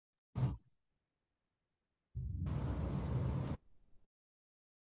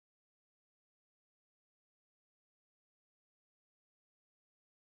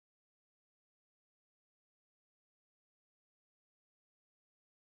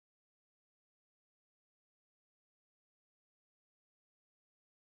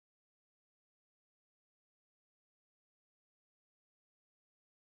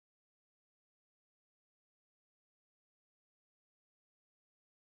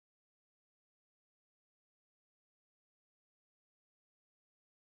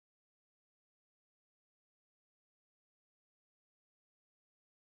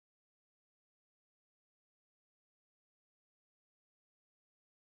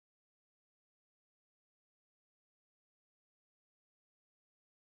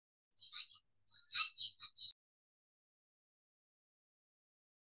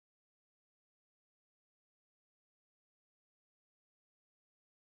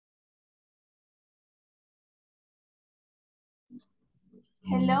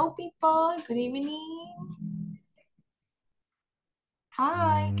Hello, people. Good evening.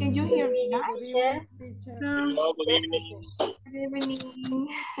 Hi, can you hear me, Good guys? evening, teacher. Hello, good evening. Good evening.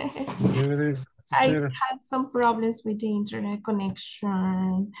 Good evening, I teacher. had some problems with the internet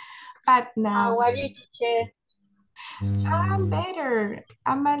connection, but now How are you, teacher? I'm better.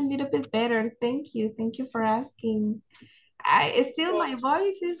 I'm a little bit better. Thank you. Thank you for asking. I still my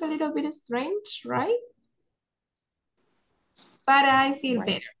voice is a little bit strange, right? But I feel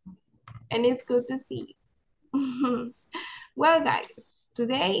better, and it's good to see you. Well, guys,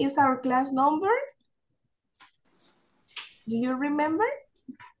 today is our class number. Do you remember?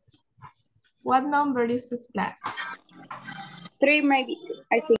 What number is this class? 3 maybe,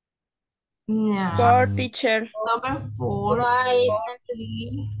 I think. No, 4, teacher. number 4. Right.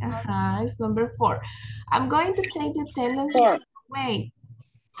 It's number 4. I'm going to take the attendance 4. right away.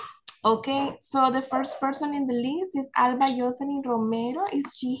 Okay, so the first person in the list is Alba Jocelyn Romero.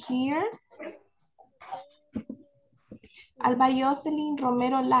 Is she here? Alba Jocelyn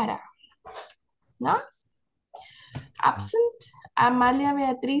Romero Lara. No? Absent. Amalia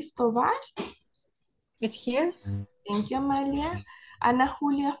Beatriz Tovar. Is here? Thank you, Amalia. Ana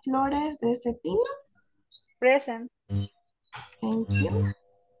Julia Flores de Cetino. Present. Thank you.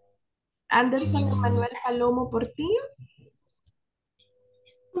 Anderson Emanuel Palomo Portillo.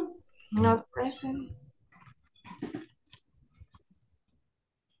 Not present.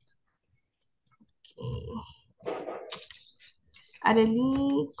 Okay.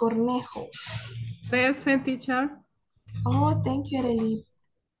 Arely Cornejo. Present, teacher. Oh, thank you, Arely.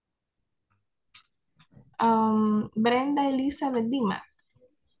 Brenda Elizabeth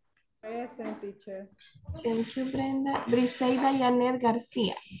Dimas. Present, teacher. Thank you, Brenda. Briseida Janet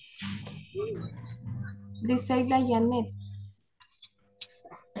García. Briseida Janet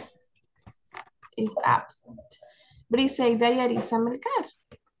is absent. Briseida Yarisa Melgar.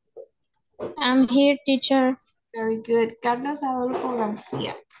 I'm here, teacher. Very good. Carlos Adolfo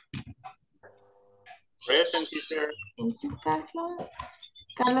García. Present, teacher. Thank you, Carlos.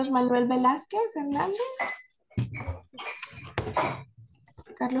 Carlos Manuel Velázquez Hernández.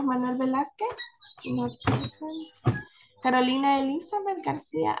 Carlos Manuel Velázquez. Not present. Carolina Elizabeth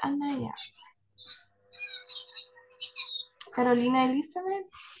García Anaya. Carolina Elizabeth.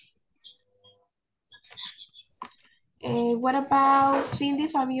 What about Cindy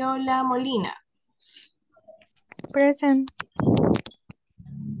Fabiola Molina? Present.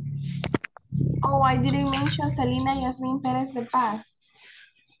 Oh, I didn't mention Selena Yasmin Perez de Paz.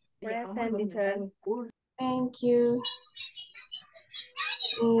 Present, teacher. Thank you.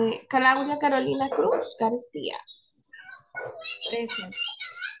 Claudia Carolina Cruz García. Present.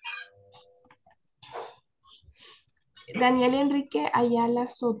 Daniel Enrique Ayala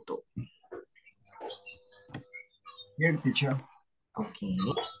Soto. Here, teacher. Okay.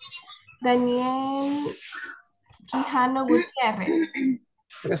 Daniel Quijano Gutierrez.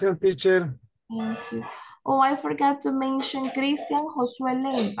 Present, teacher. Thank you. Oh, I forgot to mention Cristian Josué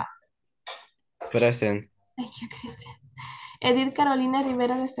Leiva. Present. Thank you, Cristian. Edith Carolina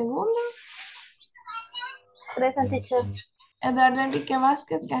Rivera de Segundo. Present, teacher. Eduardo Enrique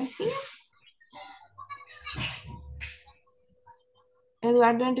Vázquez García.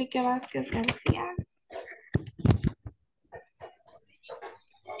 Eduardo Enrique Vázquez García.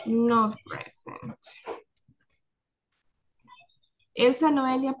 Not present. Elsa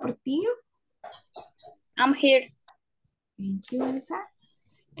Noelia Portillo. I'm here. Thank you, Elsa.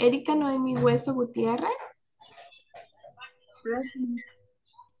 Erika Noemi Hueso Gutiérrez.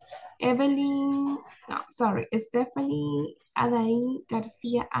 Evelyn, no, sorry, Stephanie Adaí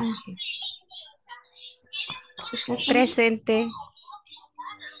García Ángel. Stephanie. Presente.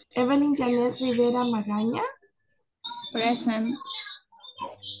 Evelyn Janet Rivera Magaña. Present.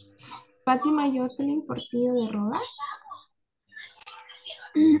 Fátima Jocelyn Portillo de Rodas.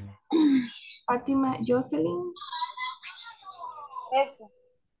 Fátima Jocelyn.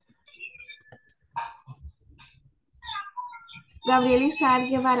 Gabriel Isaac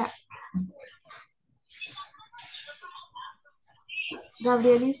Guevara.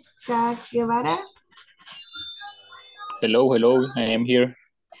 Gabriel Isaac Guevara. Hello, hello, I am here.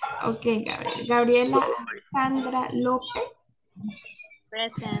 Ok, Gabriel. Gabriela Alexandra López.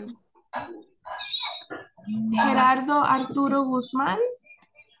 Present. Gerardo Arturo Guzmán.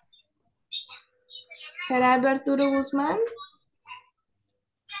 Gerardo Arturo Guzmán.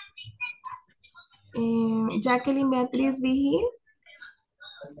 Jacqueline Beatriz Vigil.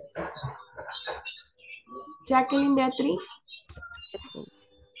 Jacqueline Beatriz.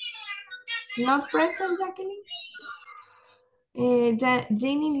 Not present, Jacqueline.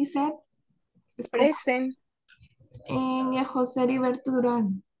 Jenny Lisette. Present. En José Heriberto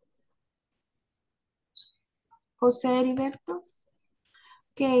Durán. José Heriberto.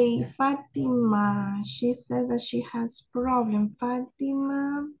 Okay, Fatima. She said that she has problem.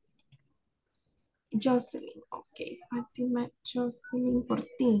 Fatima Jocelyn. Okay, Fatima Jocelyn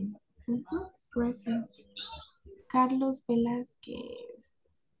Portín. Present. Carlos Velázquez.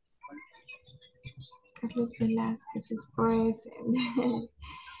 Carlos Velázquez is present.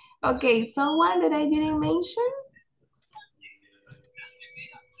 Okay, someone that I didn't mention?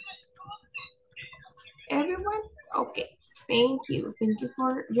 Everyone? Okay, thank you. Thank you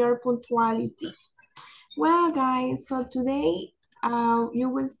for your punctuality. Well, guys, so today you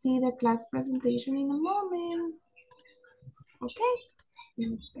will see the class presentation in a moment. Okay,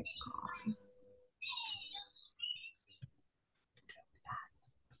 in a second.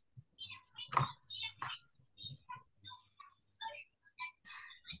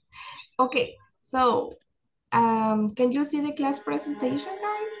 Okay, so can you see the class presentation,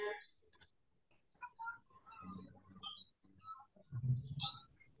 guys?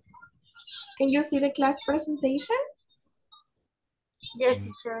 Can you see the class presentation? Yes,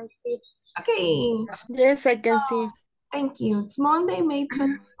 teacher. Okay, Yes, I can see. thank you. It's Monday, May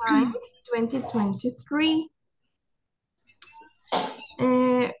 29th, 2023.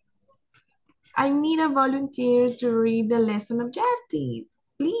 I need a volunteer to read the lesson objective.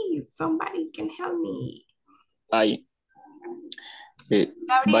 Please, somebody can help me. I, by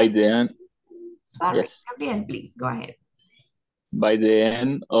Gabriel, the end, sorry, yes, Gabriel, please go ahead. by the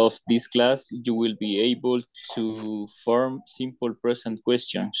end of this class, you will be able to form simple present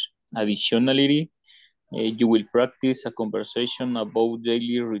questions. Additionally, you will practice a conversation about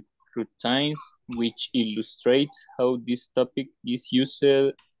daily routines, which illustrates how this topic is used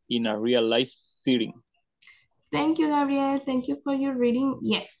in a real life setting. Thank you, Gabriel. Thank you for your reading.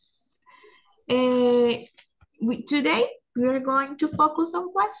 Yes. Today, we are going to focus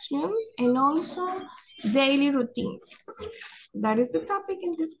on questions and also daily routines. That is the topic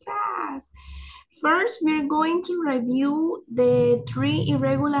in this class. First, we're going to review the 3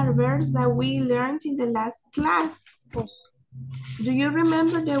 irregular verbs that we learned in the last class. Do you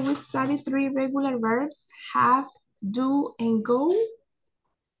remember that we studied 3 irregular verbs, have, do, and go?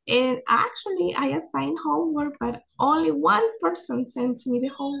 And actually, I assigned homework, but only one person sent me the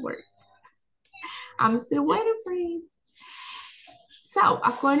homework. I'm still waiting for it. So,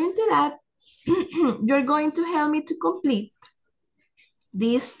 according to that, you're going to help me to complete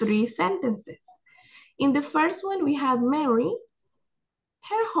these 3 sentences. In the first one, we have Mary,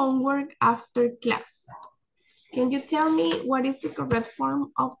 her homework after class. Can you tell me what is the correct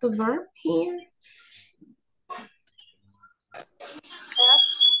form of the verb here?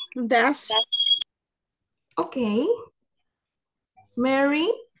 That's Okay. Mary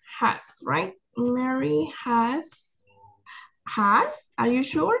has, right? Mary has, are you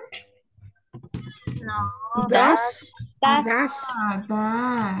sure? No, that's that, that's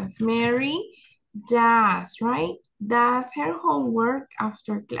Does. Mary does, right? Does her homework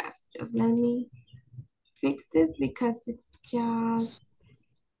after class. Just let me fix this because it's just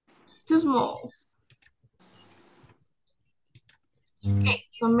too small. Okay,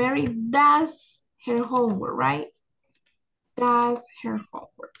 so Mary does her homework, right? Does her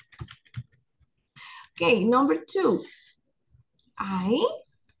homework. Okay, number 2. I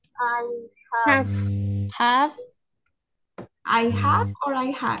have have, I have or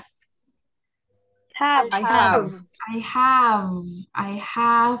I has? have, have I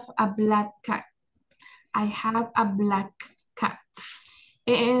have a black cat. I have a black cat.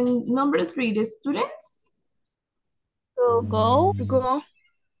 And number 3, the students? go, go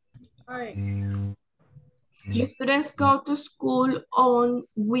The students go to school on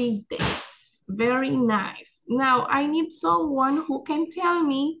weekdays. Very nice. Now, I need someone who can tell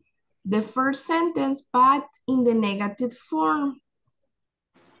me the first sentence, but in the negative form.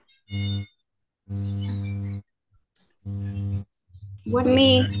 What is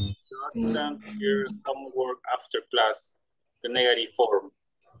me, Doesn't your homework after class, the negative form.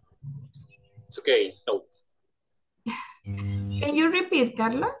 It's okay, so. Can you repeat,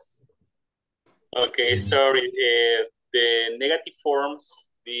 Carlos? Okay, sorry. The negative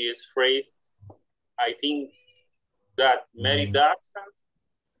forms, this phrase, I think that Mary doesn't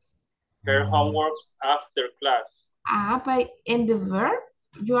her homeworks after class. But in the verb,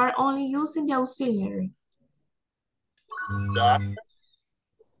 you are only using the auxiliary.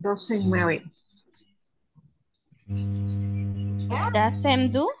 Doesn't Mary. Yeah?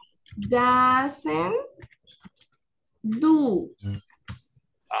 doesn't do, Doesn't do.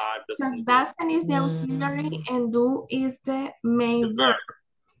 Doesn't is the auxiliary and do is the main verb.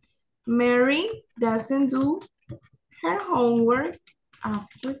 Mary doesn't do her homework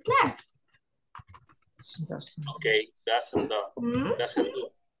after class? Okay, doesn't do. Hmm? Doesn't do.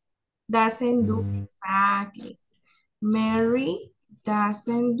 Doesn't do, exactly. Mary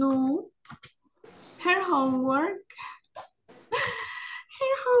doesn't do her homework.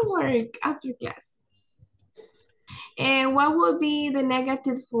 Her homework after class. And what would be the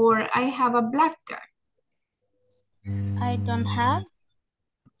negative for I have a black cat? I don't have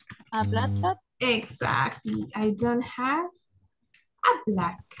a black cat. Exactly. I don't have a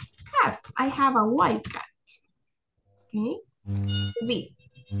black cat. I have a white cat. Okay. B.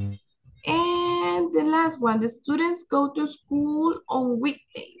 And the last one, the students go to school on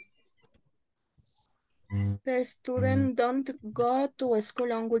weekdays. The student don't go to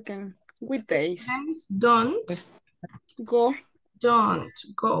school on weekdays. Students don't Go.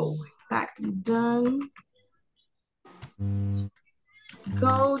 go. Exactly. Don't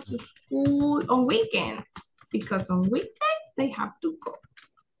go to school on weekends because on weekdays they have to go.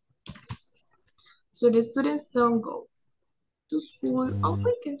 So the students don't go to school on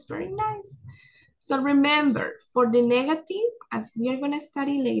weekends. Very nice. So remember, for the negative, as we are going to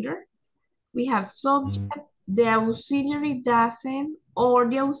study later, we have subject, the auxiliary doesn't, or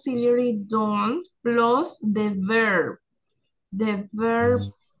the auxiliary don't, plus the verb. The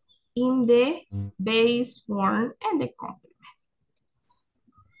verb in the base form and the complement.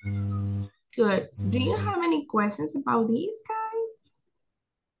 Good. Do you have any questions about these, guys?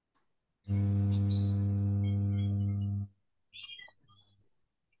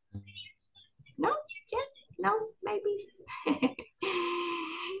 No? Yes? No? Maybe?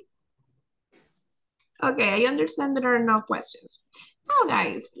 Okay, I understand there are no questions. Now,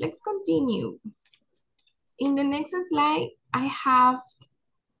 guys, let's continue. In the next slide, I have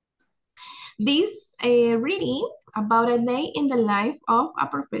this reading about a day in the life of a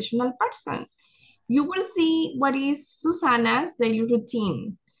professional person. You will see what is Susana's daily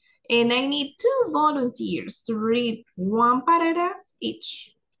routine. And I need 2 volunteers to read 1 paragraph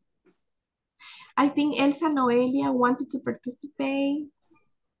each. I think Elsa Noelia wanted to participate.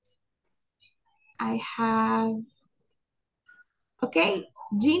 I have, okay,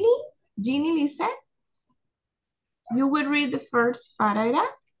 Jeannie Lisette, you will read the first paragraph.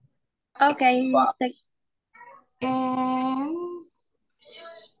 Okay. And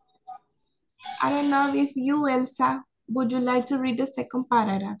I don't know if you, Elsa, would you like to read the second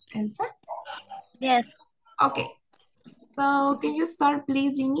paragraph, Elsa? Yes. Okay, so can you start,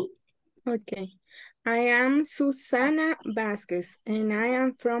 please, Jeannie? Okay. I am Susana Vasquez and I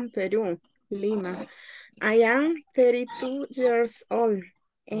am from Peru, Lima. I am 32 years old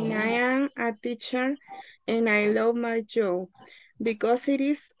and I am a teacher and I love my job because it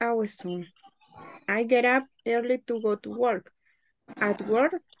is awesome. I get up early to go to work. At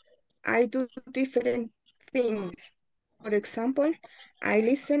work, I do different things. For example, I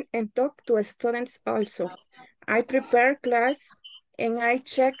listen and talk to students also. I prepare class and I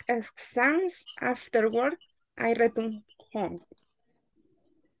check exams. After work, I return home.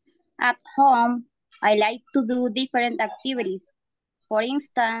 At home, I like to do different activities. For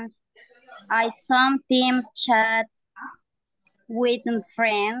instance, I sometimes chat with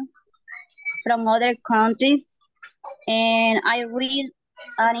friends from other countries and I read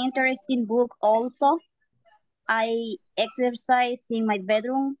an interesting book also. I exercise in my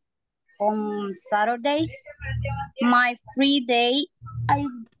bedroom on Saturday. My free day, I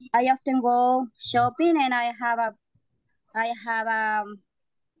often go shopping and I have a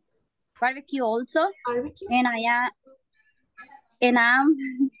barbecue also, Barbecue? and I'm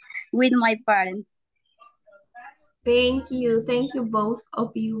with my parents. Thank you both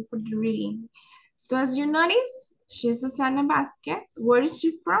of you for the reading. So as you notice, she's Susana Vasquez. Where is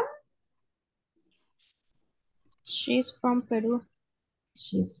she from? She's from Peru.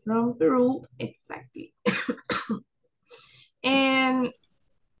 She's from Peru, exactly. And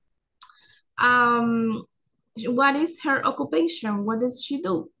what is her occupation? What does she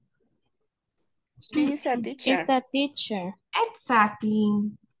do? She is a teacher. She's a teacher.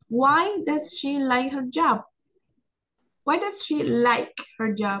 Exactly. Why does she like her job? Why does she like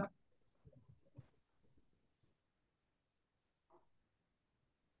her job?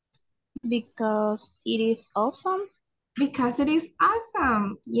 Because it is awesome. Because it is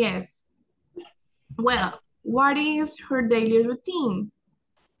awesome. Yes. Well, what is her daily routine?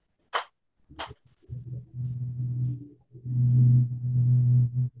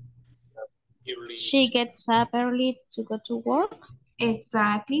 She gets up early to go to work.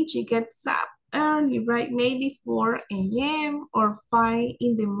 Exactly. She gets up early, right? Maybe 4 a.m. or 5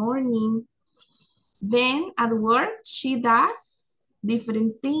 in the morning. Then at work, she does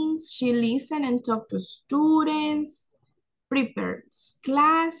different things. She listens and talks to students. prepares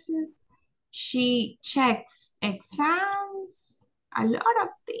classes, she checks exams, a lot of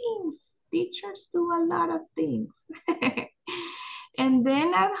things. Teachers do a lot of things. And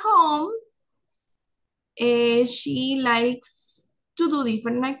then at home, she likes to do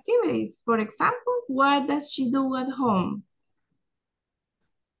different activities. For example, what does she do at home?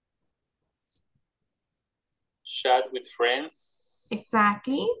 Chat with friends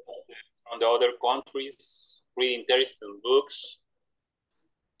Exactly. from the other countries, read interesting books.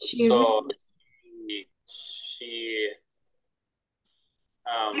 She So she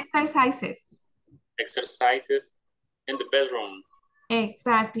exercises in the bedroom.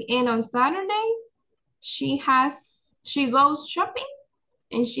 Exactly. And on Saturday, she goes shopping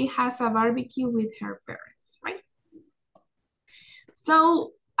and she has a barbecue with her parents, right?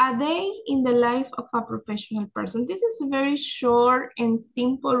 So a day in the life of a professional person. This is a very short and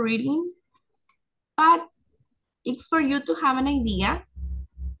simple reading, but it's for you to have an idea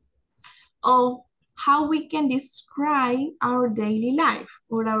of how we can describe our daily life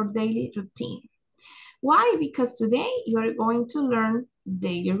or our daily routine. Why? Because today you are going to learn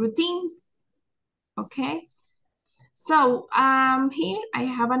daily routines, okay? So here I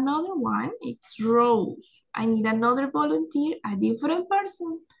have another one. It's Rose. I need another volunteer, a different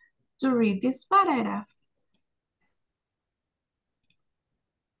person to read this paragraph.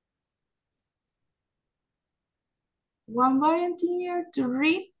 One volunteer to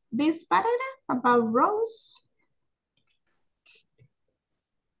read this paragraph about Rose.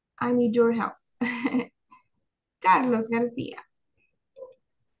 I need your help. Carlos Garcia.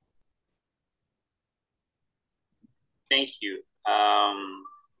 Thank you.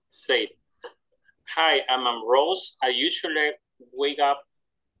 Say, hi, I'm Rose. I usually wake up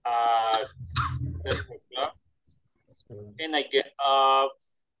at 7 o'clock and I get up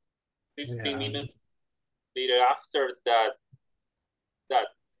 15 minutes later. After that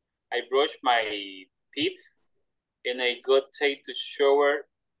I brush my teeth and I go take the shower.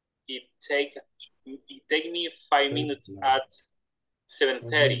 It take me 5 minutes at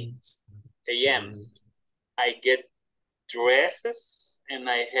 7:30 a.m. I get dresses and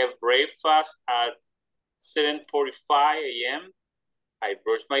I have breakfast at 7:45 a.m. I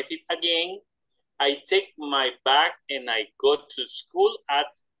brush my teeth again. I take my bag and I go to school at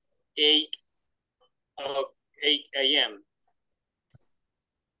 8 a.m.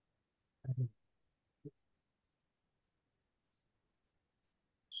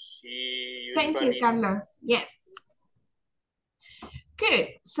 Thank you, Carlos. Yes. Good.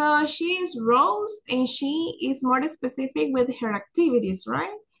 So she is Rose and she is more specific with her activities,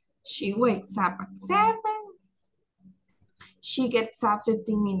 right? She wakes up at 7. She gets up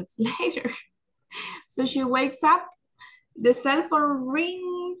 15 minutes later. So she wakes up, the cell phone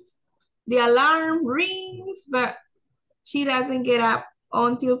rings, the alarm rings, but she doesn't get up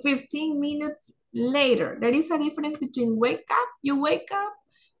until 15 minutes later. There is a difference between wake up, you wake up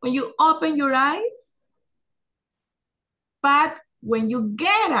when you open your eyes, but when you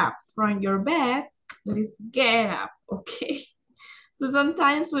get up from your bed, that is get up, okay? So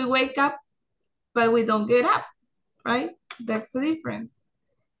sometimes we wake up, but we don't get up, right? That's the difference.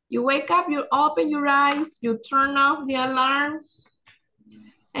 You wake up, you open your eyes, you turn off the alarm,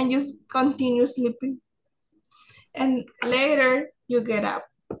 and you continue sleeping. And later, you get up,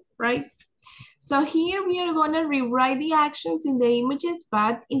 right? So here we are gonna rewrite the actions in the images,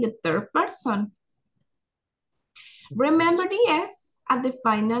 but in the third person. Remember the S at the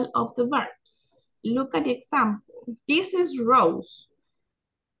final of the verbs. Look at the example. This is Rose.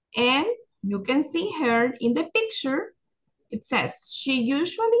 And you can see her in the picture. It says she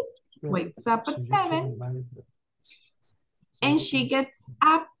usually wakes up at 7 and she gets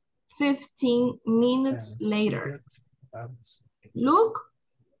up 15 minutes later. Look,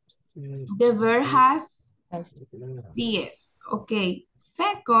 the verb has the S. Okay,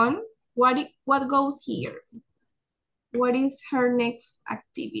 second, what goes here? What is her next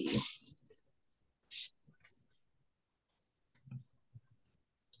activity?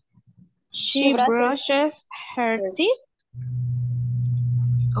 She brushes her teeth.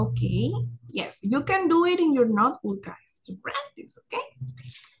 Okay, yes, you can do it in your notebook, guys, to practice, okay?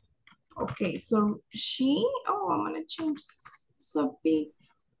 Okay, so she, I'm gonna change so big.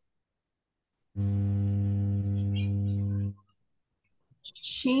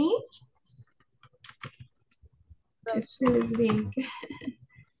 She still is big.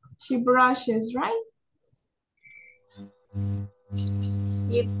 She brushes, right?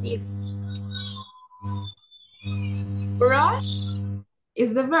 Yep. Brush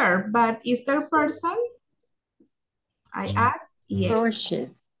is the verb, but is there a person? I add yes.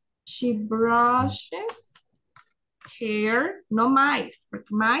 Brushes. She brushes Her, no my, porque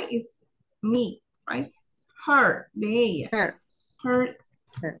my is me, right? Her, de ella. Her. Her.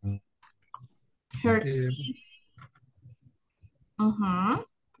 Her. Her.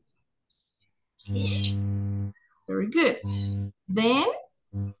 Eh, Very good. Then,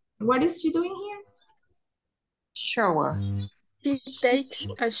 what is she doing here? Shower. She takes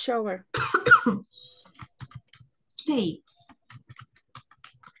a shower. Takes.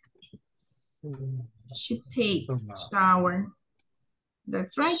 She takes shower.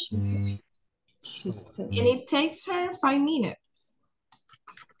 That's right. And it takes her 5 minutes.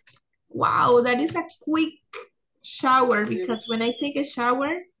 Wow, that is a quick shower because when I take a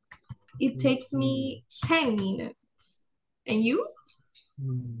shower, it takes me 10 minutes. And you?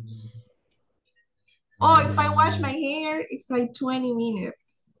 Oh, if I wash my hair, it's like 20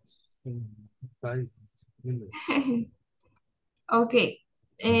 minutes. 5 minutes. Okay,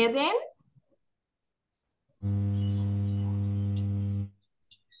 and then?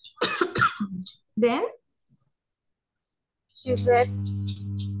 Then? She said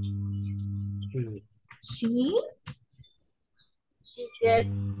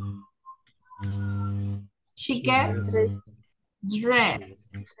She gets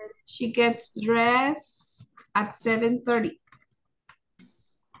dressed. She gets dressed at 7:30.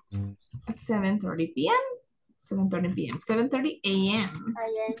 At 7:30 p.m. 7:30 p.m. 7:30 a.m.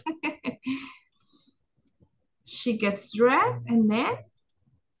 She gets dressed and then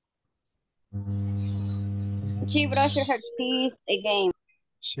she brushes her teeth again.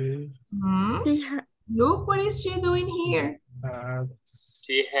 She look what is she doing here?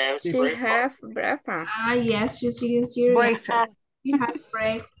 She has She breakfast. has breakfast. Ah, yes, she's eating cereal. Breakfast. She has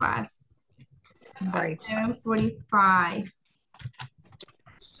breakfast. At 7:45.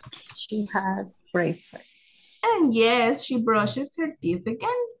 She has breakfast. And yes, she brushes her teeth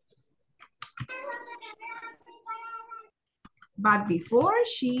again. But before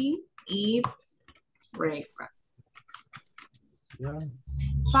she eats breakfast. Yeah.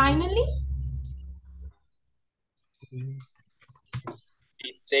 Finally,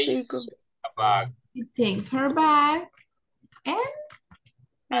 It takes a bag. she takes her bag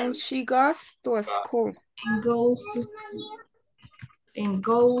And she goes to school. and goes to school. And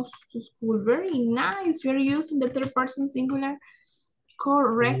goes to school. Very nice. You're using the third person singular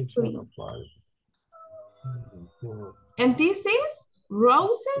correctly. And this is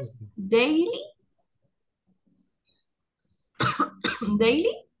Rose's daily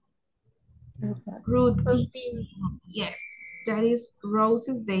routine. Yes, that is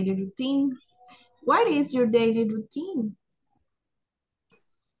Rose's daily routine. What is your daily routine?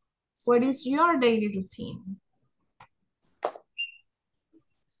 What is your daily routine?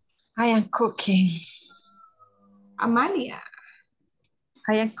 I am cooking. Amalia.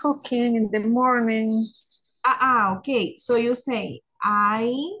 I am cooking in the morning. Okay. So you say,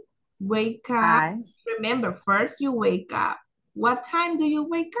 I wake up. Remember, first you wake up. What time do you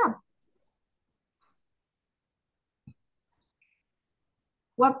wake up?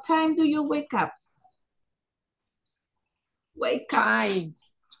 What time do you wake up? Wake up.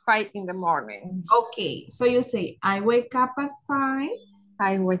 5 in the morning. Okay, so you say, I wake up at 5.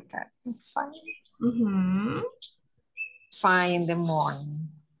 I wake up at 5. 5 in the morning.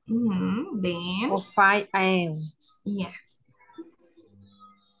 Then? Or 5 a.m. Yes.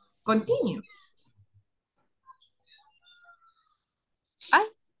 Continue.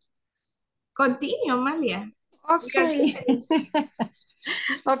 Continue, Amalia. Okay.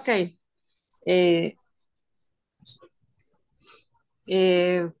 Okay.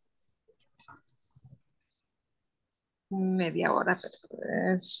 Media hora.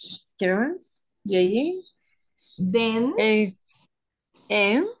 Quiero ver. Y ahí. Then.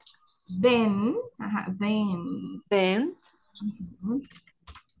 And. Then. Then.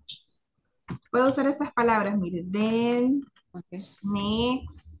 Puedo usar estas palabras, mire. Then. Okay.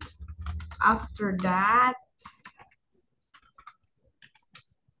 Next. After that.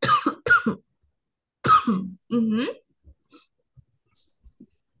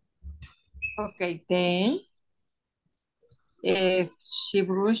 Okay, then if she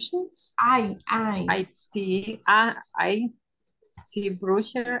brushes, I see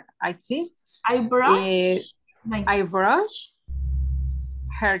brusher, I see. I brush I brush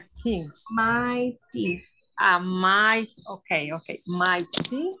her teeth. My teeth. My teeth.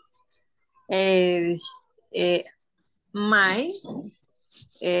 My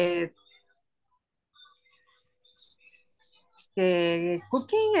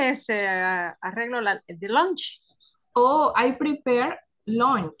cooking es arreglo the lunch. Oh, I prepare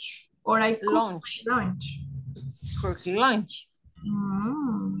lunch or I cook lunch. Cook lunch.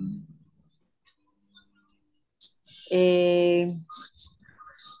 The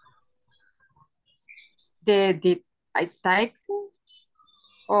I take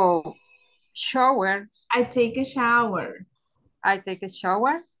or shower. I take a shower. I take a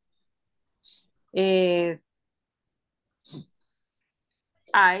shower.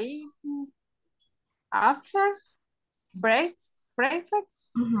 I after breakfast.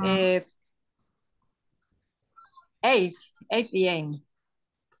 Mhm. 8 p.m.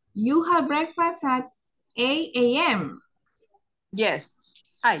 You have breakfast at 8 a.m. Yes,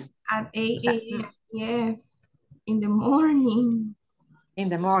 At 8 a.m. Yes, in the morning. in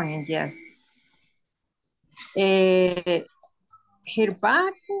the morning, yes. Her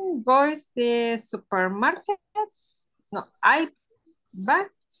back goes the supermarket. No, I back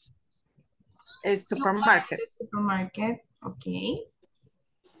a You buy at supermarket. the supermarket. Okay.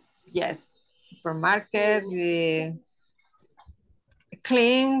 Yes, supermarket.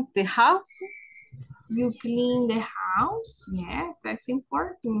 Clean the house. You clean the house. Yes, that's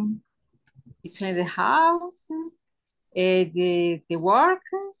important. You clean the house. The work.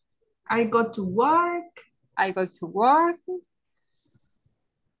 I go to work. I go to work.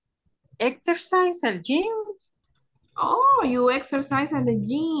 Exercise at gym. Oh, you exercise at the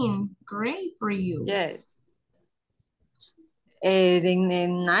gym. Great for you. Yes. In the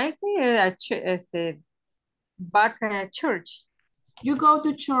night, back at church. You go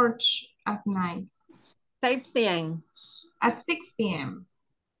to church at night. 6 p.m. At 6 p.m.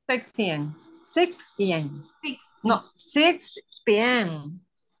 6 p.m. 6 p.m. 6 No, 6 p.m.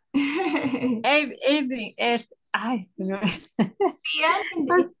 p.m. Evening. I p.m. in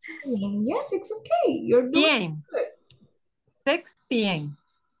the evening. Yes, it's okay. You're doing p.m. good. 6 p.m.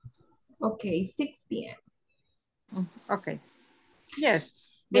 Okay, 6 p.m. Okay. Yes.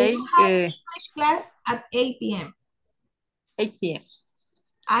 And They you have English class at 8 p.m. 8 p.m.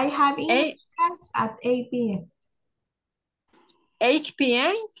 I have 8 English class at 8 p.m. 8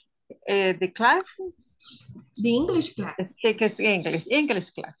 p.m. The class. The English class. Take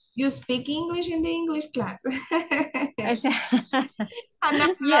English class. You speak English in the English class.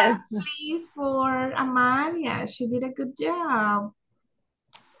 And Yes. please, for Amalia. She did a good job.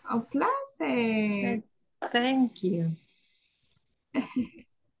 Aplausos. Thank you.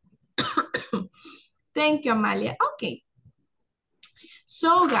 Thank you, Amalia. Okay.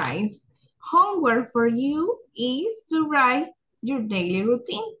 So, guys, homework for you is to write your daily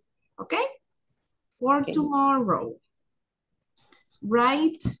routine. Okay? For tomorrow.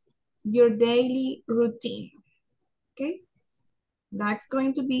 Write your daily routine. Okay? That's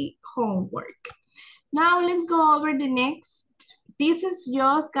going to be homework. Now let's go over the next. This is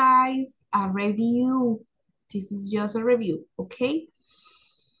just, guys, a review. This is just a review, okay?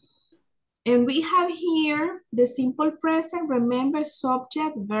 And we have here the simple present, remember,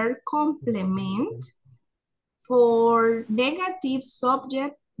 subject, verb, complement. For negative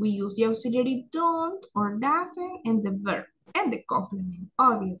subject, we use the auxiliary don't or doesn't and the verb and the complement,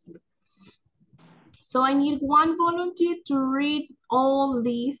 obviously. So I need one volunteer to read all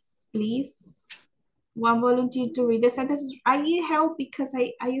these, please. One volunteer to read the sentences. I need help because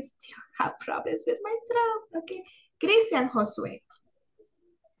I still have problems with my throat. Okay. Christian Josue.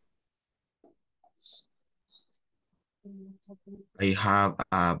 I have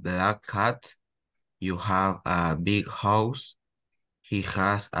a black cat. You have a big house. He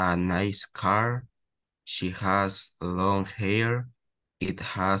has a nice car. She has long hair. It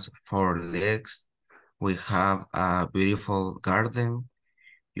has 4 legs. We have a beautiful garden.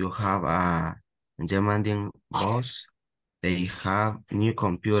 You have a demanding boss. They have new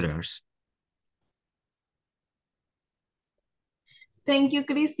computers. Thank you,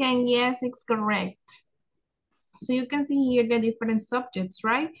 Christian. Yes, it's correct. So you can see here the different subjects,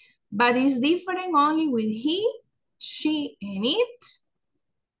 right? But it's different only with he, she, and it.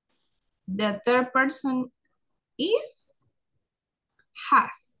 The third person is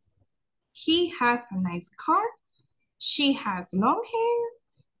has. He has a nice car. She has long hair.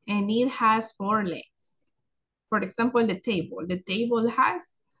 And it has 4 legs. For example, the table. The table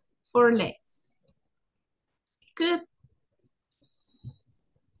has 4 legs. Good.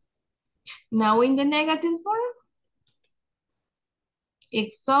 Now in the negative form,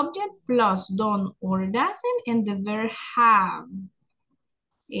 it's subject plus don't or doesn't and the verb have.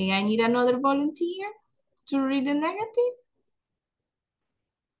 I need another volunteer to read the negative.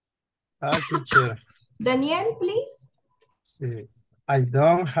 Teacher. Daniel, please. Sí. I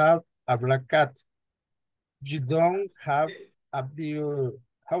don't have a black cat. You don't have a big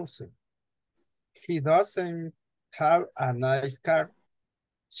house. He doesn't have a nice car.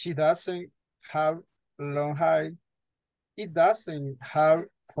 She doesn't have long hair. It doesn't have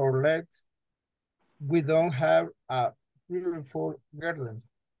 4 legs. We don't have a beautiful garden.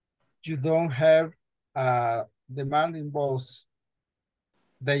 You don't have a demanding boss.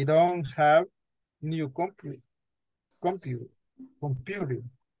 They don't have new computer.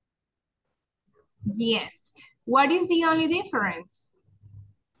 Yes. What is the only difference?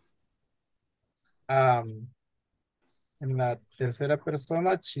 En la tercera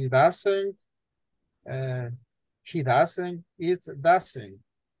persona, she doesn't, he doesn't, it doesn't.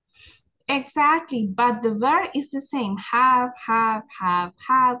 Exactly, but the verb is the same. Have,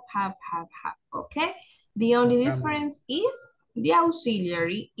 okay? The only difference is the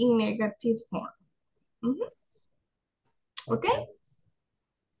auxiliary in negative form. Mhm. Okay?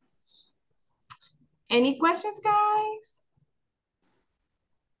 Any questions, guys?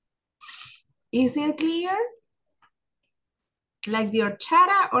 Is it clear? Like the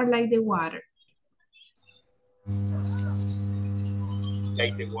horchata or like the water?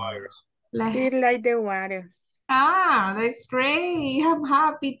 Like the water. Feel like the water. Ah, that's great. I'm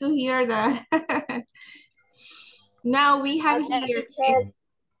happy to hear that. Now we have here.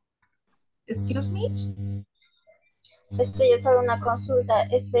 Excuse me? Yo solo una consulta.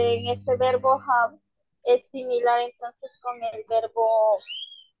 En este verbo have es similar entonces con el verbo,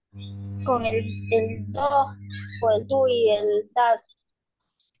 con el do, o el do y el that,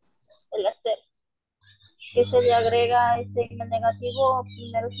 el hacer. Que se le agrega en el negativo,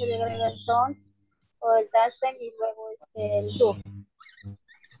 primero se le agrega el don't o el doesn't y luego el do.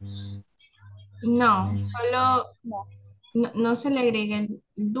 No, solo No. no se le agrega el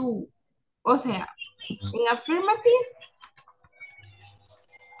do. O sea, in affirmative,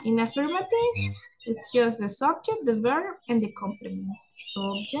 it's just the subject, the verb, and the complement.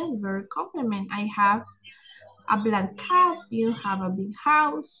 Subject, verb, complement. I have a black cat. You have a big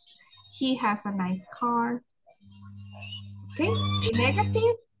house. He has a nice car. Okay, in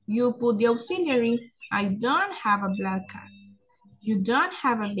negative, you put the auxiliary. I don't have a black cat. You don't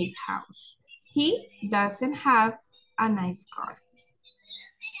have a big house. He doesn't have a nice car.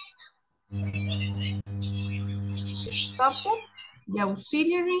 Subject, the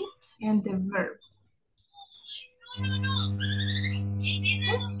auxiliary, and the verb. Okay.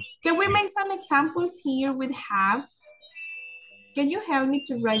 Can we make some examples here with have? Can you help me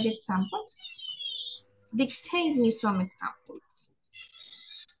to write the examples? Dictate me some examples.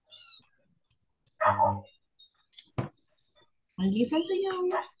 I listen to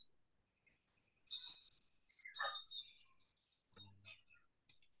you.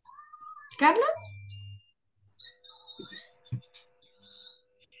 Carlos?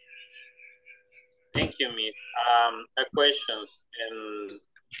 Thank you, Miss. A questions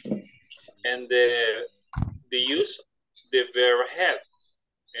and the use the verb have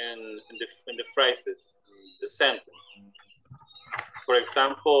in the phrases, the sentence. For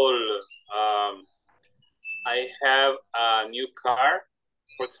example, I have a new car,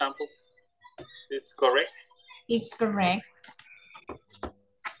 for example. It's correct? It's correct.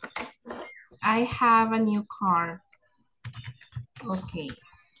 I have a new car. Okay.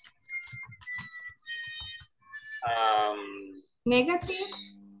 Negative.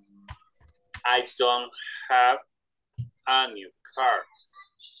 I don't have a new car.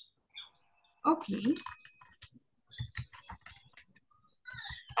 Okay.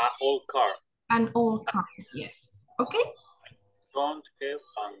 An old car. An old car, yes. Okay. Don't have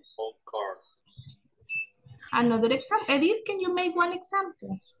an old car. Another example. Edith, can you make one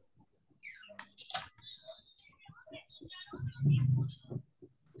example?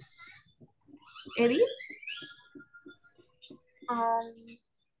 Edith?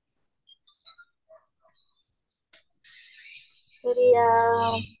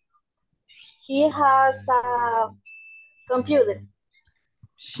 Sería, she has a computer.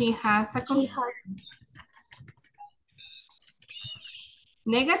 She has a computer.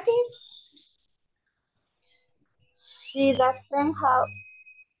 Negative? She doesn't have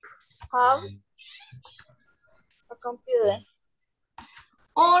a computer.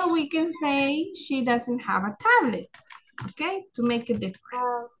 Or we can say she doesn't have a tablet, okay, to make it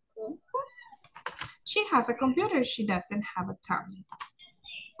different. Okay. She has a computer, she doesn't have a tablet.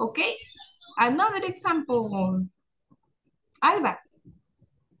 Okay, another example. Alba,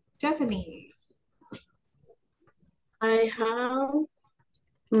 Jocelyn. I have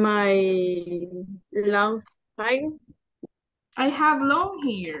my long hair. I have long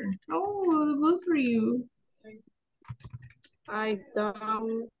hair. Oh, good for you. I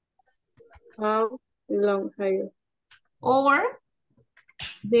don't have long hair. Or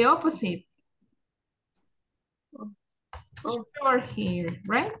the opposite. Oh. Short hair,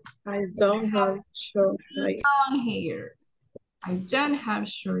 right? I don't have short hair. Long hair. I don't have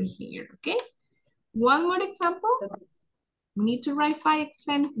short hair, okay? One more example. We need to write 5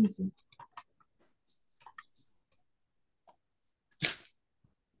 sentences.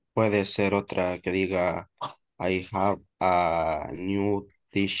 Puede ser otra que diga, I have a new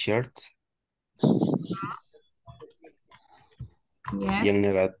t-shirt. Yes. Y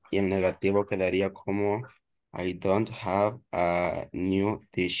en negativo quedaría como, I don't have a new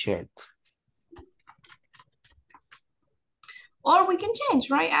t-shirt. Or we can change,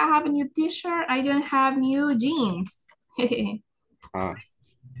 right? I have a new t-shirt. I don't have new jeans. Ah,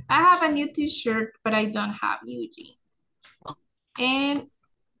 I have a new t-shirt, but I don't have new jeans. And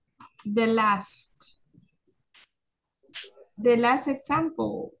the last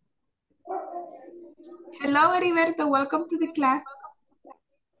example. Hello, Heriberto. Welcome to the class.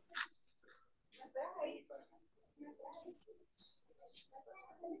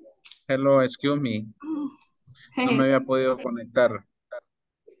 Hello, excuse me. No me había podido conectar.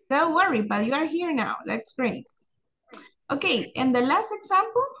 Don't worry, but you are here now. That's great. Okay, and the last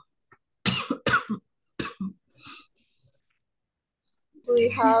example. We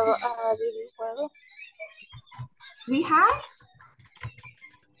have a videojuego. We have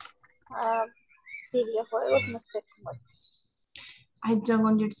Videojuegos, no sé cómo es. I don't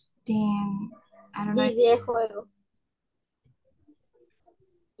understand. I don't know. Videojuego.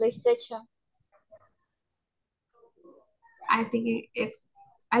 PlayStation. I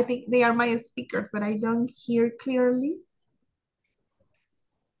think they are my speakers that I don't hear clearly.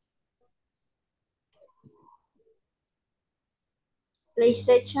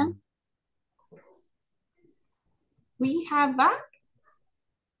 PlayStation. We have a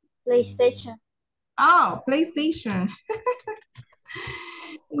PlayStation. oh, PlayStation.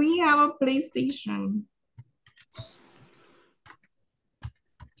 We have a PlayStation.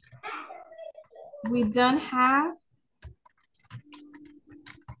 We don't have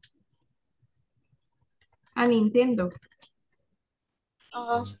a Nintendo.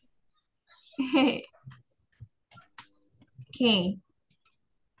 Okay.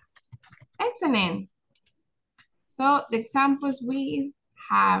 Excellent. So the examples we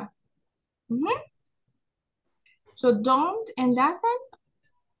have. So don't and doesn't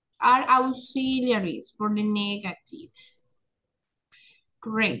are auxiliaries for the negative.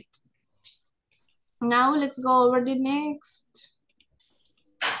 Great. Now let's go over the next.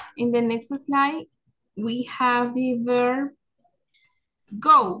 In the next slide, we have the verb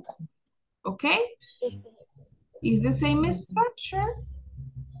go. Okay? It's the same structure.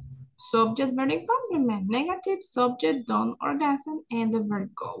 Subject, verb, and complement. Negative, subject, don't or doesn't, and the verb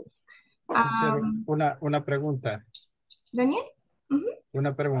go. Una pregunta. Daniel?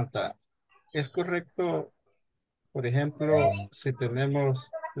 Una pregunta. ¿Es correcto, por ejemplo, si tenemos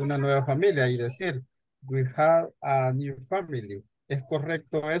una nueva familia y decir, we have a new family? ¿Es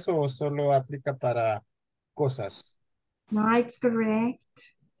correcto eso o solo aplica para cosas? No, it's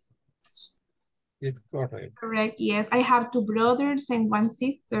correct. It's correct. Correct, yes. I have 2 brothers and 1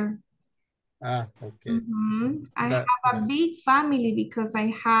 sister. Ah, okay. I have a big family because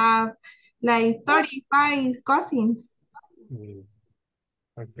I have like 35 cousins.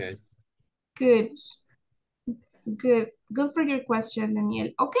 Okay. Good. Good. Good for your question, Daniel.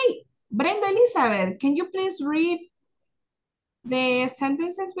 Okay, Brenda Elizabeth, can you please read the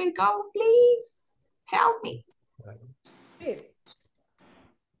sentences with go, please? Help me.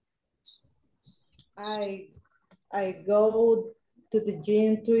 I go to the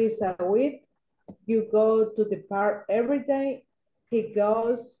gym twice a week. You go to the park every day. He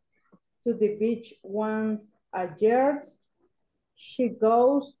goes to the beach once a year. She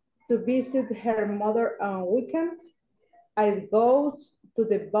goes to visit her mother on weekends. I go to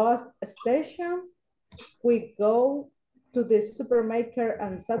the bus station. We go to the supermarket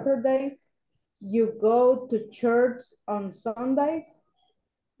on Saturdays. You go to church on Sundays.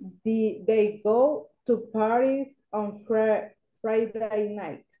 They go to parties on Friday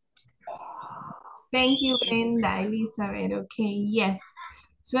nights. Thank you, Brenda Elizabeth. Okay, yes.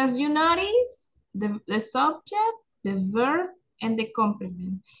 So as you notice, the subject, the verb, and the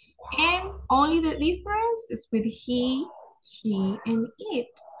complement. And only the difference is with he, she, and it.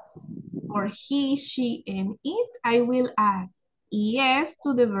 For he, she, and it, I will add es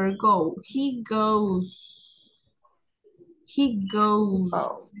to the verb go. He goes. He goes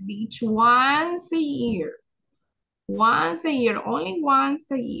to the beach once a year. Once a year, only once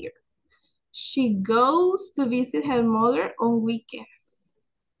a year. She goes to visit her mother on weekends.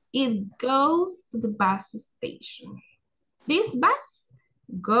 It goes to the bus station. This bus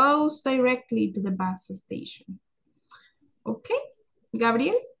goes directly to the bus station. Okay,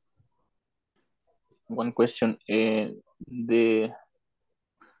 Gabriel? One question.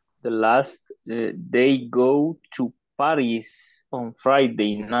 The last, they go to Paris on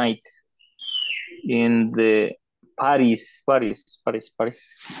Friday night. In the Paris.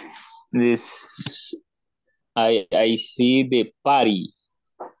 This, I see the party.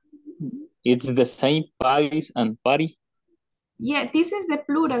 It's the same Paris and party. Yeah, this is the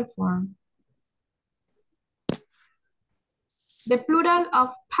plural form. The plural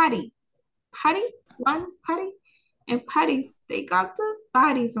of party. Party, one party, and parties, they got to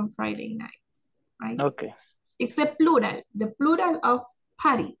parties on Friday nights, right? Okay. It's the plural of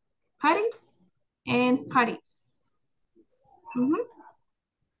party. Party and parties.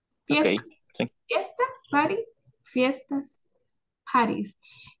 Fiestas. Okay. Fiesta, party, fiestas, parties.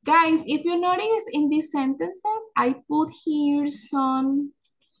 Guys, if you notice in these sentences, I put here some,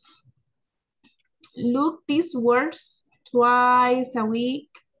 look these words, twice a week,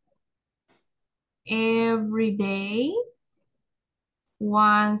 every day,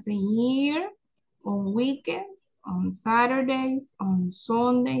 once a year, on weekends, on Saturdays, on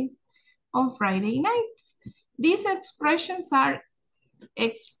Sundays, on Friday nights. These expressions are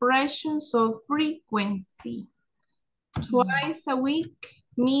expressions of frequency. Twice a week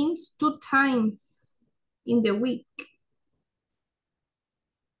means 2 times in the week.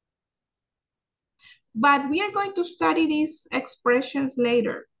 But we are going to study these expressions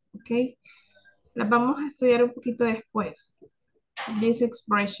later, okay? Las vamos a estudiar un poquito después, these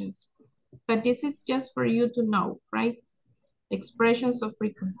expressions. But this is just for you to know, right? Expressions of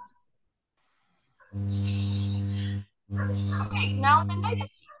frequency. Okay, now the negative.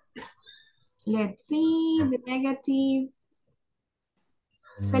 Let's see the negative.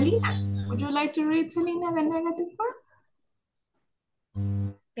 Selena, would you like to read, Selena, the negative part?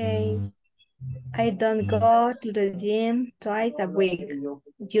 Okay. I don't go to the gym twice a week.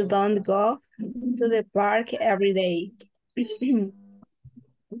 You don't go to the park every day.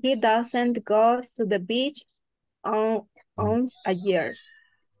 He doesn't go to the beach once a year.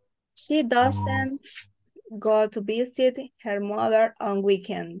 She doesn't go to visit her mother on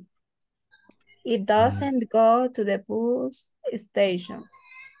weekends. It doesn't go to the bus station.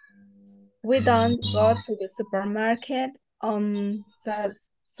 We don't go to the supermarket on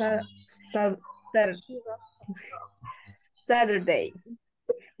Saturday.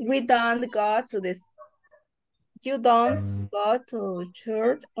 We don't go to this. You don't go to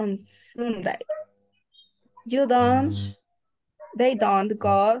church on Sunday. They don't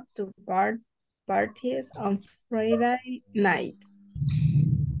go to parties on Friday night.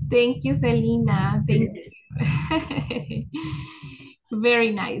 Thank you, Selena. Thank you.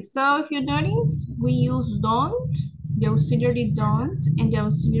 Very nice. So if you notice, we use don't, the auxiliary don't, and the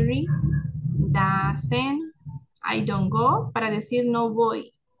auxiliary doesn't. I don't go, para decir no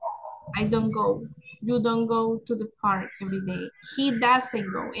voy. I don't go. You don't go to the park every day. He doesn't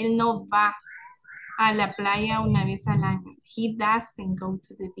go. Él no va a la playa una vez al año. He doesn't go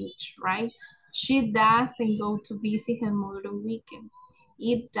to the beach, right? She doesn't go to visit her mother on weekends.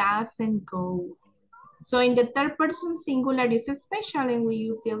 It doesn't go. So in the third person singular is special and we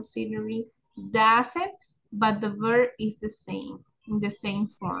use the auxiliary doesn't, but the verb is the same, in the same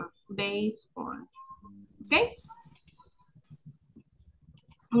form, base form. Okay?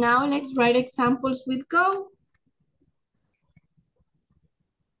 Now let's write examples with go.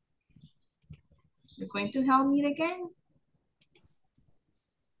 You're going to help me again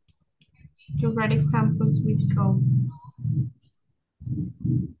to write examples with go.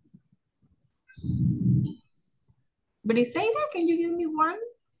 Briseida, can you give me one?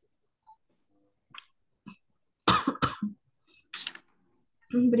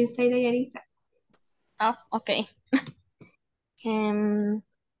 Briseida y Arisa. Oh, okay.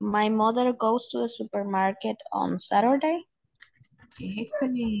 My mother goes to the supermarket on Saturday.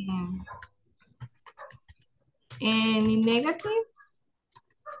 Excellent. Any negative?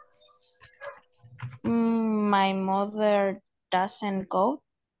 My mother doesn't go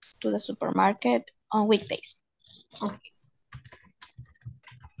to the supermarket on weekdays. Okay.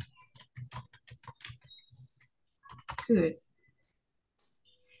 Good.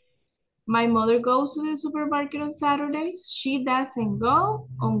 My mother goes to the supermarket on Saturdays. She doesn't go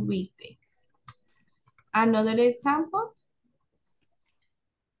on weekdays. Another example.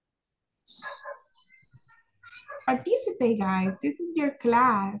 Participate, guys. This is your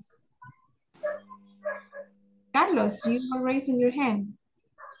class. Carlos, you were raising your hand.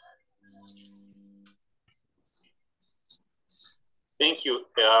 Thank you.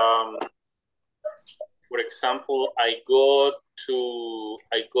 For example, I go to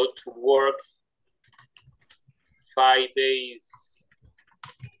work 5 days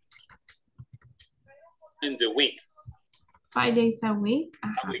in the week. 5 days a week. A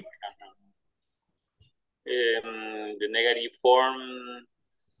week. The negative form,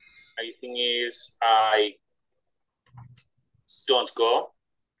 I think, is I don't go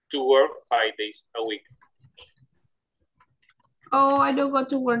to work 5 days a week. Oh, I don't go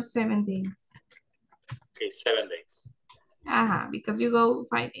to work 7 days. Okay, 7 days. Because you go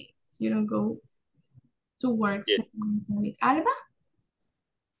 5 days. You don't go to work 7 days a week. Alba?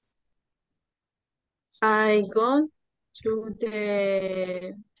 I go to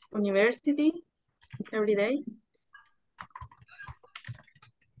the university every day.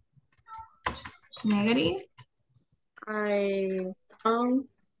 Negative. I don't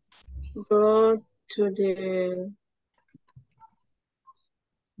go to the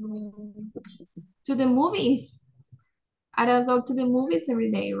movies. I don't go to the movies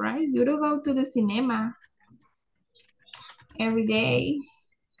every day, right? You don't go to the cinema every day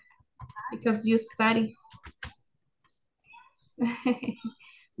because you study.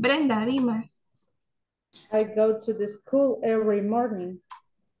 Brenda, Dimas. I go to the school every morning.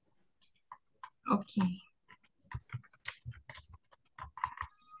 Okay.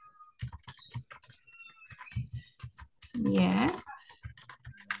 Yes.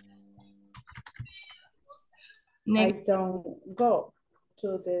 I don't go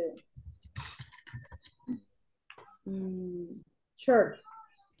to the church.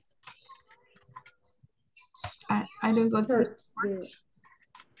 I don't go to the church.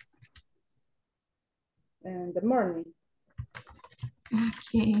 In the morning.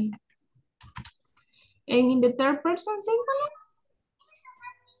 Okay. And in the third person singular?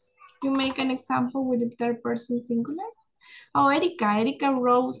 You make an example with the third person singular? Oh, Erica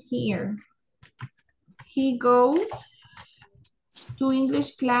Rose here. He goes to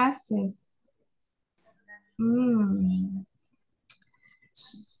English classes.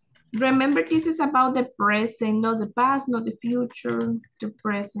 Remember, this is about the present, not the past, not the future, the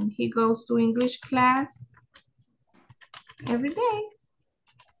present. He goes to English class every day,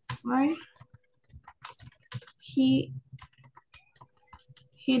 right? He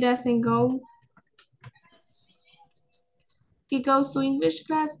doesn't go. He goes to English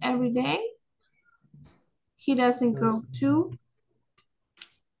class every day. He doesn't go to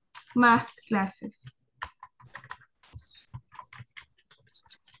math classes.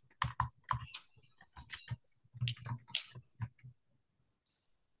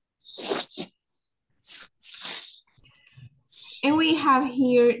 And we have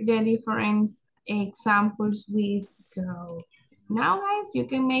here the different examples with go. Now, guys, you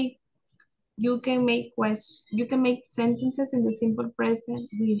can make sentences in the simple present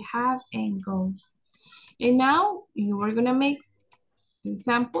with have and go. And now you are gonna make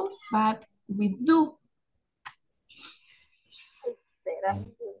examples, but with do.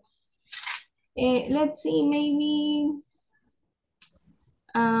 Let's see, maybe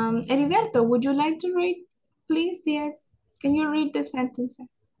Heriberto, would you like to read, please? Yes. Can you read the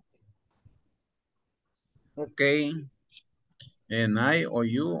sentences? Okay. And I or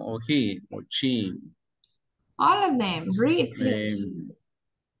you or he or she. All of them. Read, please.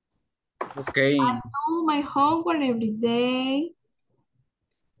 Okay. I do my homework every day.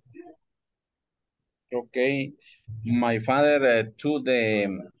 Okay. My father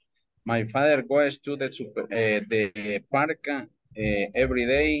goes to the park every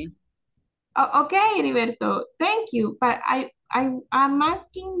day. Oh, okay, Heriberto. Thank you. But I'm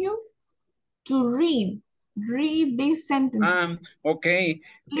asking you to read this sentence. Okay.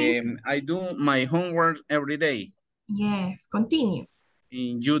 I do my homework every day. Yes, continue.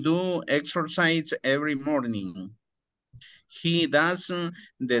 And you do exercise every morning. He does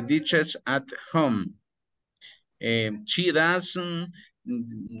the dishes at home. She does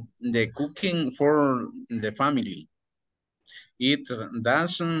the cooking for the family. It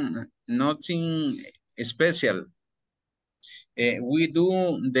does nothing special. We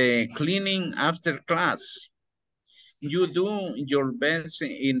do the cleaning after class. You do your best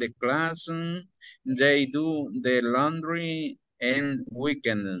in the class. They do the laundry and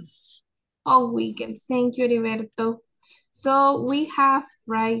weekends. Oh, weekends. Thank you, Heriberto. So we have,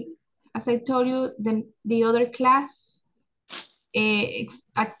 right, as I told you, the other class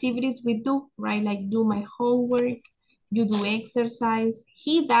activities we do, right? Like do my homework, you do exercise.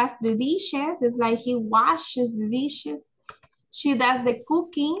 He does the dishes. It's like he washes the dishes. She does the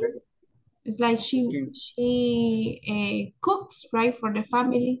cooking. It's like she cooks, right, for the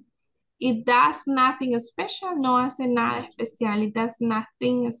family. It does nothing special. No hace nada especial. It does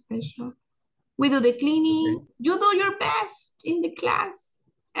nothing special. We do the cleaning. Okay. You do your best in the class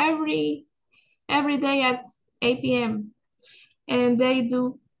every day at 8 p.m. And they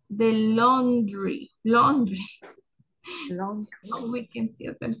do the laundry. Long. Oh, we can see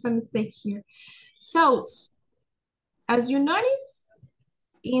it. There's a mistake here. So, as you notice,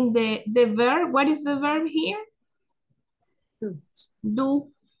 in the verb, what is the verb here? Do.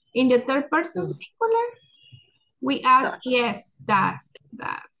 Do. In the third person Do. singular, we add Does. yes,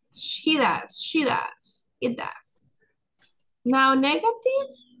 does. She does, she does, it does. Now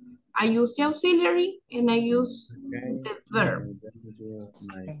negative, I use the auxiliary and I use the verb.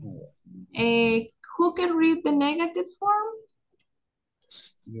 Who can read the negative form?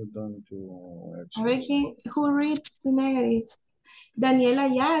 You don't do Everything, who reads the negative?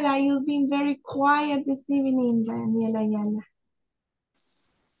 Daniela Ayala, you've been very quiet this evening, Daniela Ayala.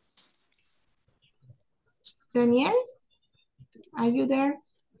 Daniel, are you there?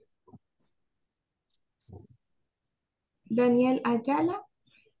 Daniel Ayala?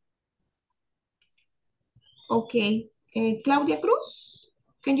 Okay. Claudia Cruz,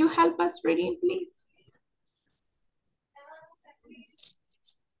 can you help us reading, please?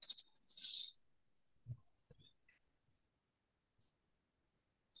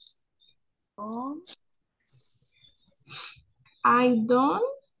 I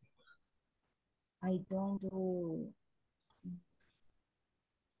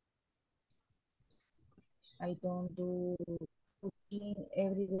don't do cooking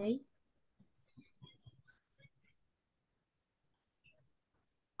every day.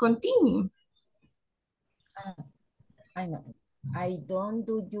 continue. I know. I don't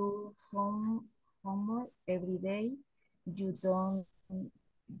do your homework every day. You don't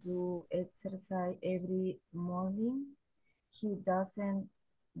do exercise every morning. He doesn't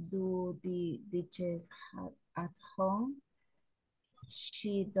do the dishes at home.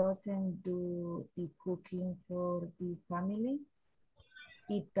 She doesn't do the cooking for the family.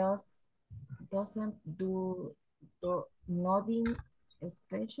 It doesn't do nothing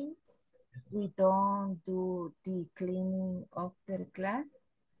special. We don't do the cleaning after class.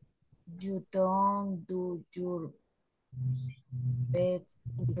 You don't do your bed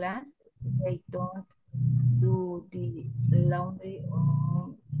in class. They don't do the laundry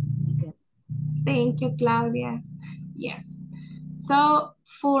on weekend. Thank you, Claudia. Yes. So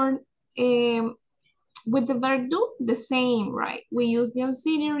for with the verb do, the same, right? We use the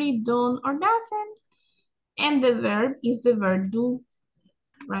auxiliary don't or doesn't, and the verb is the verb do,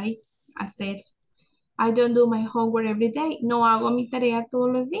 right? I said, I don't do my homework every day. No hago mi tarea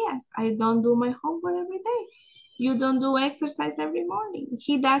todos los días. I don't do my homework every day. You don't do exercise every morning.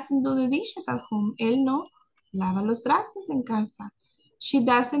 He doesn't do the dishes at home. Él no lava los trastes en casa. She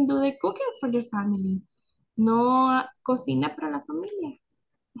doesn't do the cooking for the family. No cocina para la familia.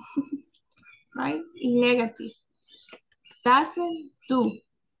 Right? In negative. Doesn't do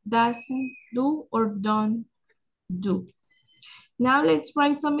or don't do. Now let's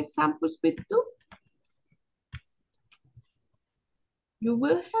write some examples with do. You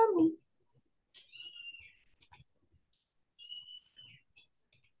will help me.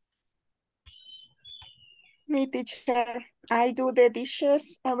 Me, teacher, I do the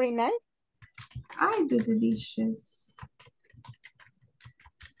dishes every night. I do the dishes.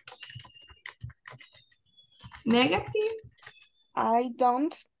 Negative. I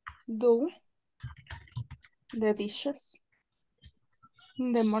don't do the dishes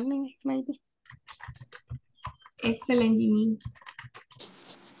in the morning, maybe. Excellent, Jimmy.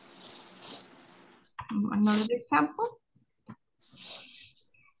 Another example.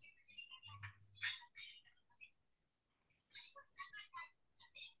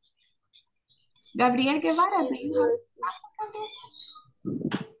 Gabriel Guevara, do you have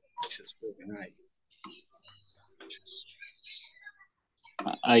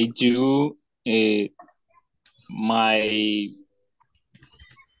I do my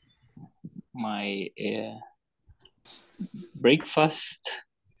breakfast.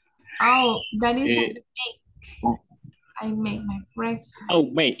 Oh, that is a make. I make my breakfast. Oh,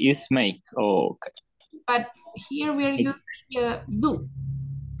 make is make. Oh, okay. But here we are using do.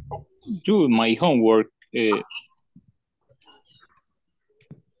 Do my homework. Okay.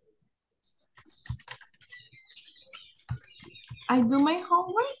 I do my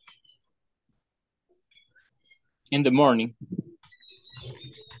homework In the morning.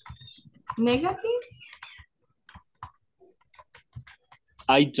 Negative.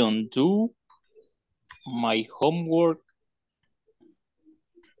 I don't do my homework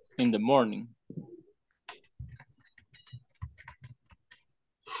in the morning.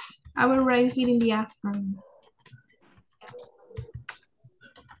 I will write here in the afternoon.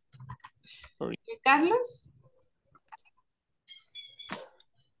 Sorry. Carlos?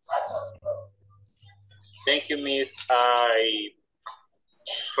 Thank you, Miss.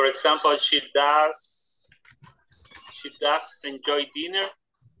 For example, She does enjoy dinner.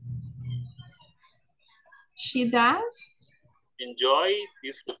 She does. Enjoy,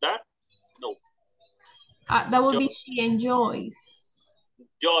 disfrutar. No. That would be she enjoys.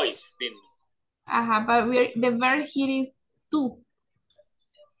 Enjoys dinner. But the verb here is do.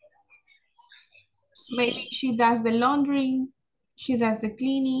 Maybe she does the laundry. She does the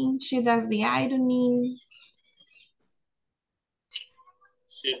cleaning. She does the ironing.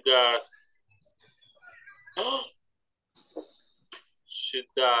 She does. She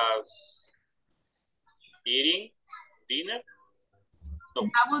does eating dinner. No.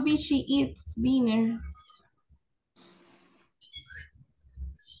 That would be she eats dinner.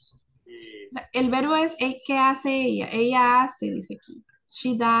 O sea, el verbo es ¿qué hace ella? Ella hace, dice aquí.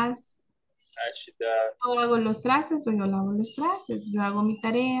 She does. She does. Yo hago los trastes o yo lavo los trastes. Yo hago mi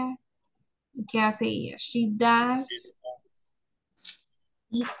tarea. ¿Y qué hace ella? She does.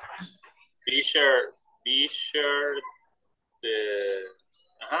 T-shirt. She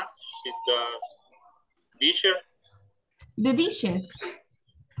does. Dishes. The dishes.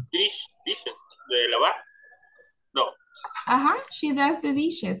 Dishes. De lavar. No. She does the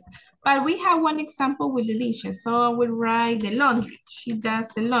dishes. But we have one example with the dishes. So I will write the laundry. She does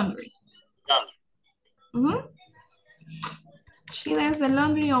the laundry. She does the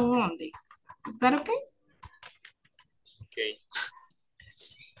laundry on Mondays. Is that okay? Okay.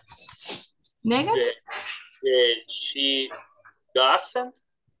 Negative? She doesn't.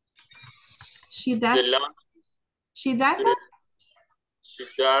 She doesn't. She doesn't? She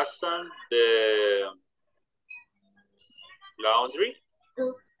doesn't the laundry.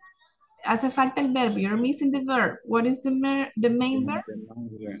 Hace falta el verbo. You're missing the verb. What is the main verb?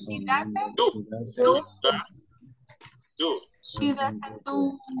 She doesn't do. She doesn't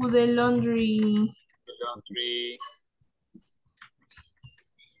do the laundry. The laundry.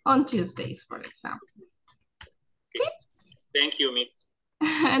 On Tuesdays, for example. Okay. Thank you, Miss.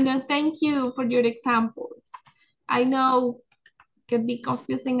 And thank you for your examples. I know it can be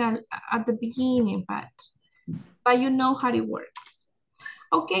confusing at the beginning, but you know how it works.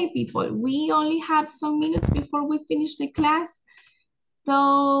 Okay, people, we only have some minutes before we finish the class.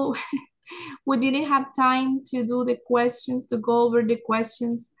 So we didn't have time to do the questions, to go over the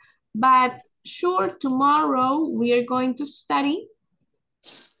questions. But sure, tomorrow we are going to study.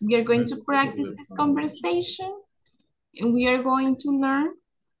 We are going to practice this conversation. And we are going to learn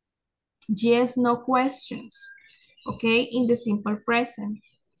yes, no questions. Okay, in the simple present.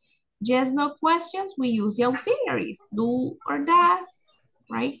 Yes, no questions, we use the auxiliaries, do or does,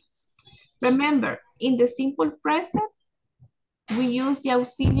 right? Remember, in the simple present, we use the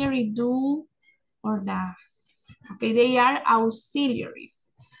auxiliary do or does. Okay, they are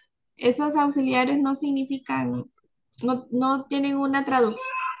auxiliaries. Esos auxiliares no significan, no tienen una traducción.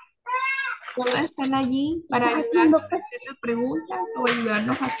 Solo están allí para ayudarnos a hacer las preguntas o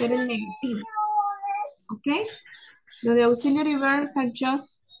ayudarnos a hacer el negativo. Okay? The auxiliary verbs are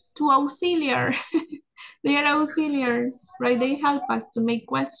just to auxiliar. They are auxiliaries, right? They help us to make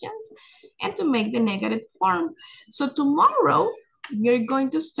questions and to make the negative form. So tomorrow, we're going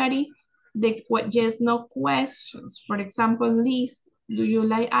to study the yes, no questions. For example, Liz, do you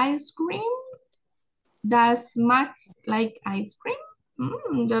like ice cream? Does Max like ice cream?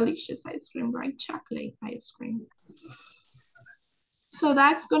 Delicious ice cream, right? Chocolate ice cream. So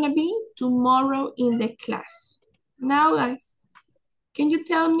that's gonna be tomorrow in the class. Now, guys, can you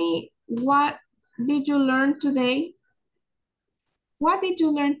tell me what did you learn today? What did you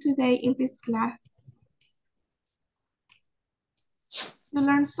learn today in this class? You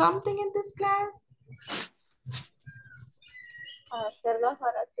learned something in this class? Hacer las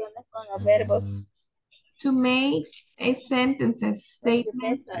oraciones con los verbos. To make a sentences,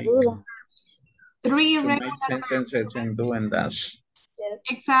 statements, three To regular make sentences and do and does.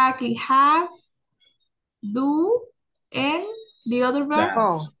 Exactly. Have, do, and the other verb?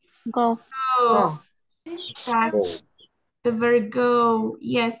 Go. Exactly. The verb go.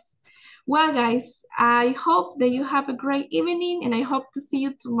 Yes. Well, guys, I hope that you have a great evening and I hope to see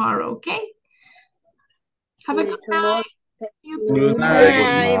you tomorrow, okay? Have a good night. See you tomorrow. Good night.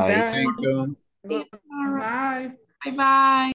 Good night. Thank you. See you tomorrow. Bye-bye.